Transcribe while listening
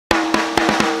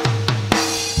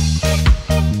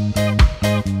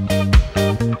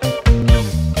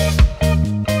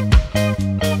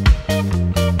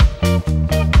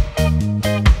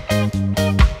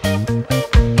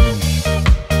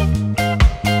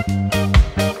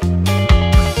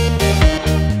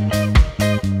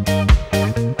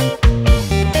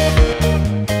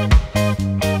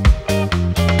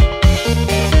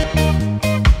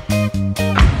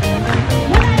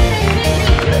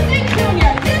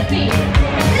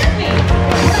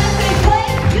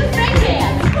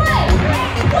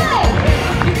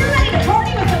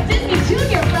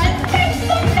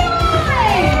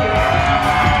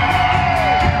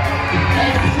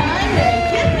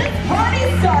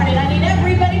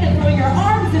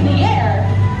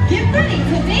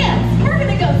to dance. We're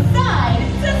gonna go side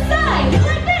to side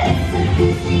like this.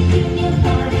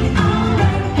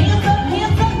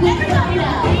 Hands up, everybody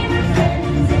now.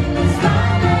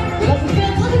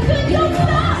 Looking good, don't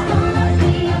stop.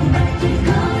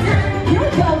 Here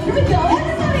we go,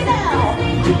 everybody now.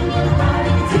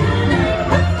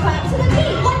 Let's clap to the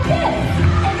beat like this.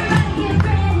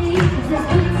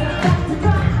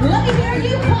 Let me hear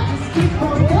you clap.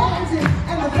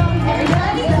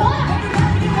 Everybody clap.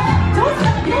 Don't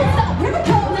stop, here we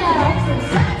go now.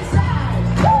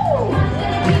 Woo!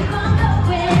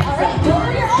 All right,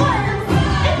 lower your arms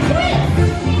and twist.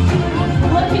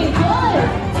 Looking good.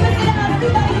 Twist it out,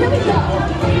 everybody, here we go.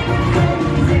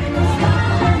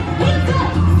 Hands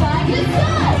up, side to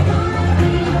side.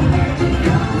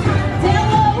 Down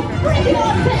low, bring it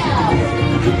on down.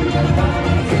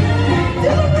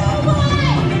 Do the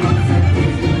robot.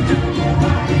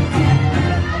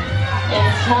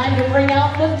 It's time to bring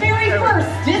out the very first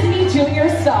Disney Junior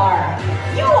star.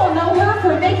 You all know her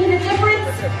for making a difference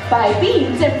by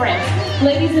being different.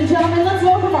 Ladies and gentlemen, let's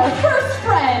welcome our first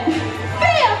friend,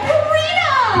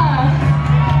 Vampirina!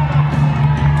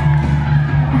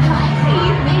 Hi,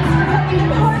 Steve. Thanks for coming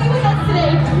to party with us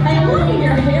today. I am loving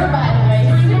your hair, by the way.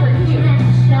 It's super cute.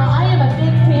 Now, I am a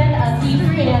big fan of Steve's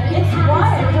band. It's why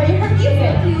I play her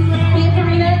music.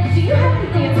 Vampirina, do you have any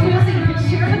dance moves that you can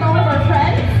share with all of our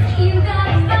friends? Good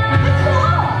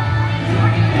job!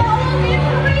 Follow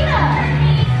Vampirina!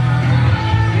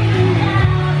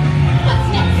 What's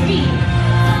next, Steve?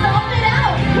 Stomp it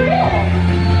out! Cool!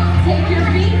 Take your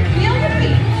feet, feel your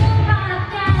feet.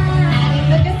 Adding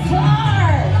the guitar!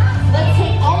 Let's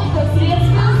take all of those dance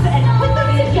moves and put them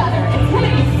together. It's going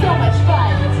to be so much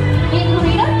fun.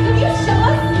 Vampirina, can you show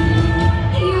us?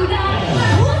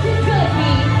 Looking good, V.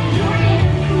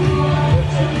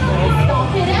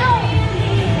 Stomp it out!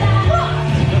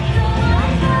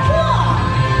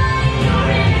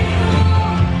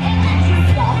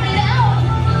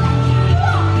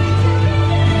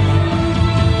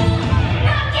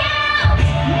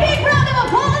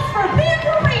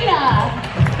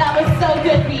 That was so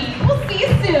good, B. We'll see you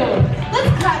soon.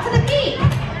 Let's clap to the beat.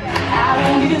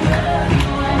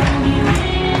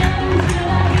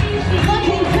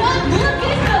 Looking good,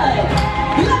 looking good.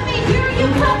 Let me hear you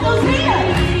clap those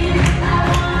hands.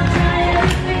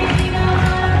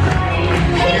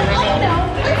 Hey, I know.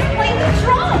 Let's play the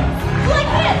drums. Like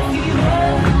this.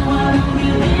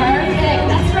 Perfect.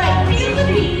 That's right. Feel the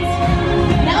beat.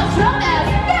 Now drum as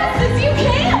fast as you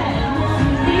can.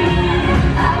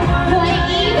 Play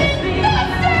even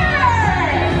faster!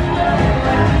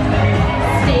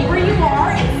 Stay where you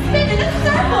are and spin in a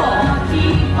circle.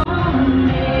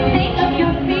 Think of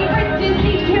your favorite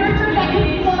Disney character that can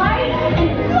fly and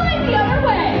fly the other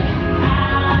way.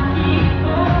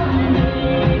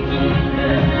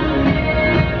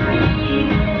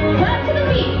 Clap to the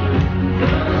beat.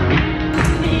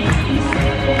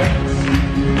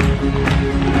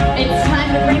 It's time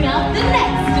to bring out the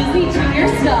next Disney Junior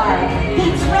star.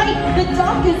 That's right, the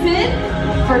doc is in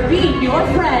for being your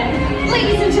friend.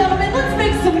 Ladies and gentlemen, let's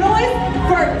make some noise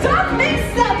for Doc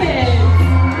McStuffins.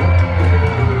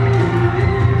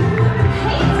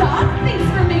 Hey Doc, thanks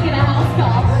for making a house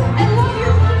call. I love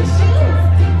your pink shoes.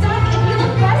 Doc, if you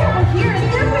look right over here,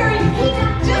 they're wearing pink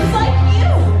just like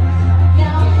you.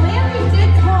 Now, Larry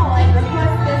did call and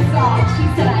request this song. She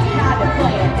said I had to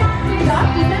play it. Doc,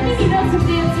 does that mean you know some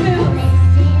dance moves?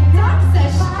 Doc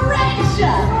says stretch.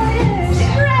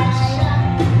 Stretch.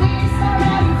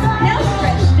 Now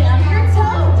stretch down your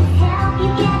toes.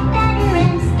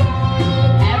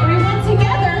 Everyone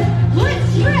together, let's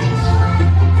stretch.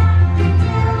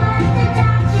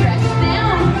 Stretch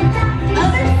down.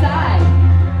 Other side.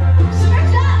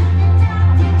 Stretch up.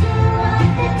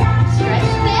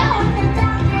 Stretch down.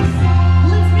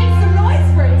 Let's make some noise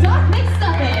for Doc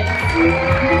McStuffins.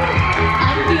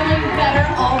 I'm feeling better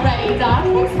already, Doc.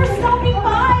 Thanks for stopping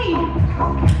by.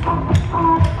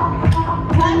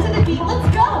 Clap to the beat, let's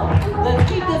go. Let's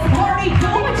keep this party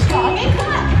going strong and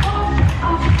clap.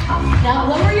 Now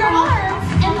lower your arms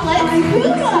and let's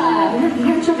hula.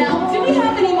 Now, do we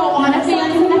have any Moana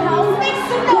fans in the house? Make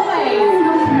some noise.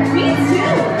 Me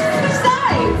too. Switch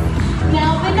sides.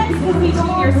 Now, the next Disney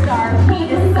Junior star, he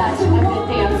is such a good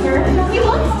dancer. He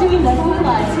loves doing the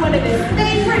hula. It's one of his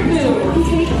favorite moves.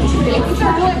 Big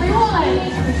circle, everyone.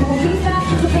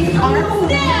 Arms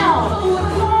down.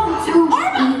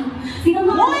 Arm up.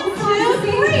 1, 2,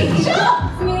 3, jump.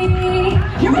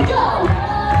 Here we go.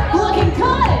 Looking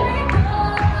good.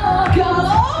 Go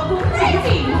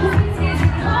crazy.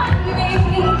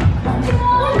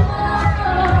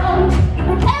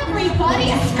 Everybody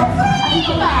scream.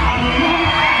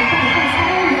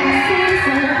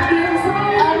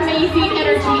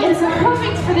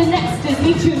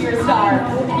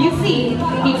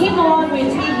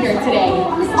 here today,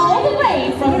 all the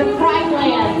way from the Pride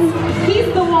Lands. He's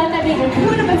the one that made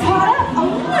Hakuna Matata a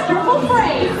wonderful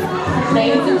phrase.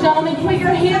 Ladies and gentlemen, put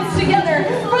your hands together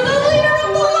for the leader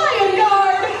of the Lion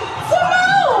Guard,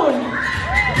 Simone!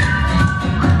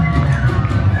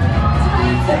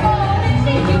 Simone,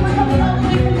 thank you for coming all the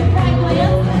way from the Pride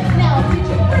Lands. Now, did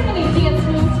you bring any dance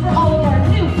moves for all of our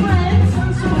new friends?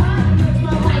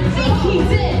 I think he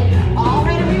did. All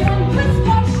right, everyone, let's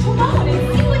watch Simone and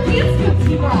see what dance moves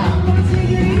he brought.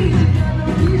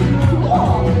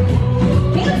 Cool.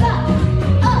 Hands up,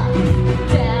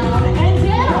 down, and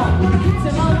down.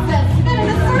 Simone says spin in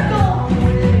a circle.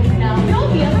 Now go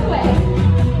the other way.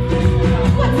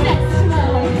 What's next,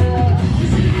 Simone?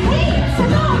 Hey,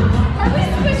 Simone, are we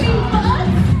squishing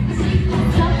butts?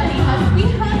 Somebody must be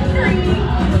hungry.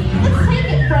 Let's take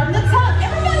it from the top.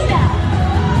 Everybody now.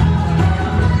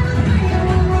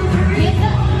 Hands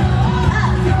up,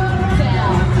 down, and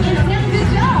down. Good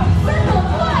job. Circle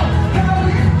twice.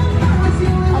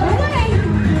 Other way.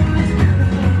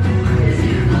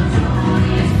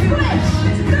 Squish,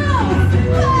 go,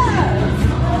 buzz.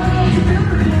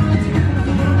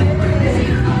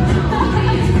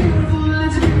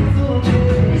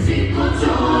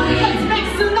 Let's make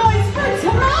some noise for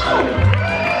Timon!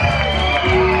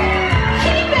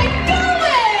 Keep it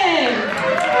going!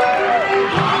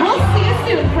 We'll see you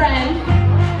soon, friend.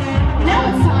 Now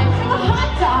it's time for the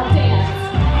hot dog dance.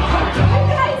 You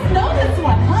guys know this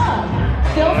one, huh?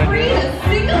 Feel free to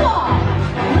sing along.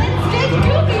 Let's get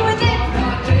goofy with it.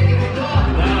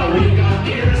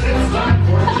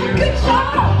 Good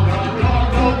job!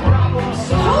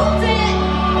 Hold it!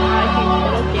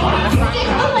 Stick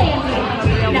the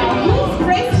landing. Now who's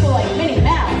graceful like Minnie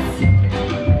Mouse?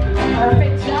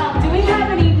 Perfect job. Do we have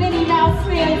any Minnie Mouse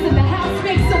fans in the house?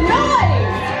 Make some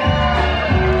noise!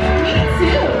 Me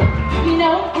too. You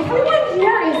know, everyone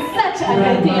here is such a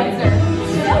good dancer.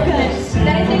 So good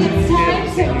that I think it's time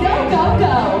to go, go,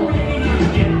 go.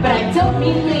 But I don't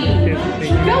mean leave.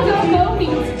 Go, go, go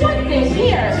means one thing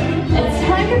here. It's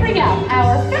time to bring out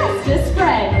our fastest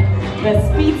friend, the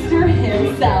speedster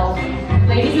himself.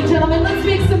 Ladies and gentlemen, let's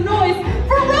make some noise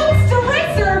for Roadster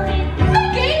Racer,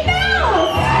 Mickey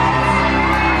Mouse!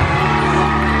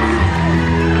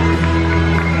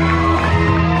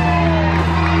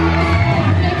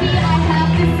 Mickey, I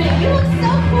have to say, you look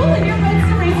so cool in your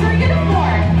Roadster Racer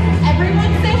uniform.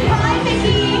 Everyone say hi,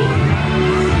 Mickey!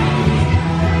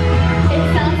 It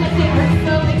sounds like they were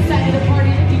so excited to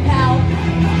party with you, pal.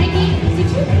 Mickey, did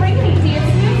you bring any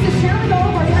dance moves to share with all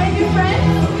of our brand new friends?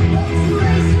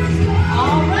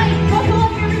 All right, buckle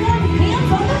up, everyone.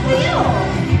 Hands on the wheel.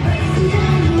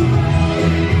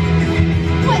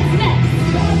 What's next?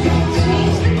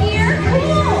 Change the gear.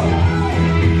 Cool.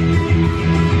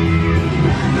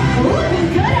 Looking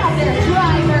good out there,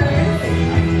 drivers.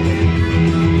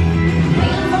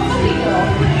 Hands on the wheel.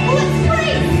 Let's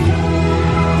race.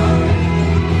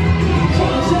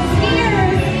 Change those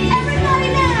gears. Everybody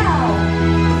now.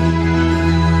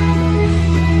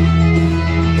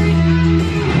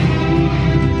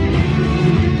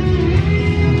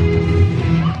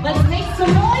 Let's make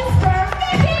some noise for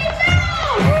Mickey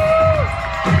Mouse!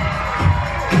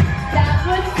 That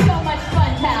was so much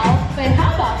fun, pal. But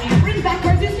how about we bring back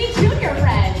our Disney Junior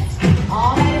friends?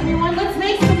 All right, everyone, let's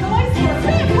make some noise for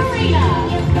Pam Karina.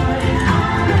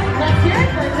 Let's hear it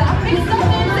for Dominic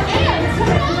Summons and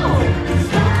Timon.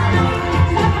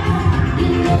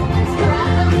 Grab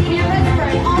those cameras for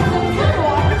an awesome photo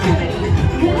opportunity.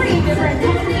 3 different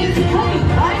companies coming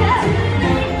right up.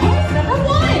 Pose number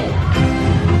 1.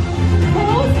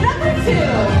 Pose number 2.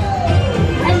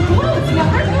 And pose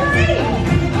number 3.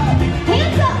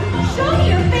 Hands up. Show me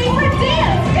your favorite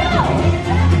dance. Go.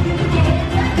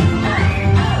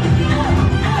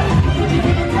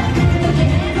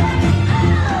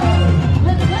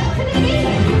 Let's go to the beat.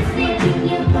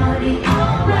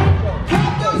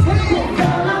 Clap those hands.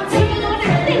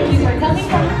 Thank you for coming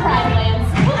from the Pride Lands.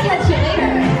 We'll catch you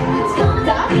later.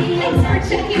 Doc, thanks for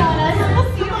checking on us. We'll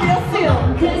see you real soon.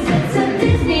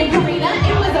 Disney and Karina,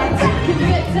 it was a rockin'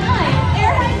 good time.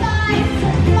 Air high fives,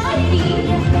 Mighty,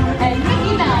 and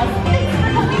Mickey Mouse. Thanks for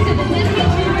coming to the Disney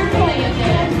Junior Play and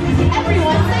Dance.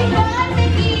 Everyone say bye,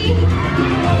 Mickey.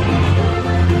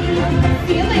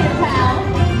 See you later, pal.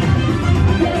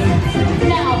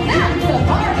 Now that's a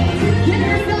party. Give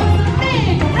yourselves a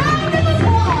big round of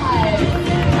applause.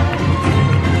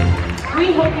 We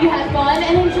hope you had fun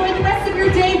and enjoy the rest of your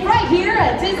day right here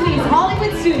at Disney's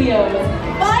Hollywood Studios.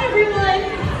 Bye, everyone.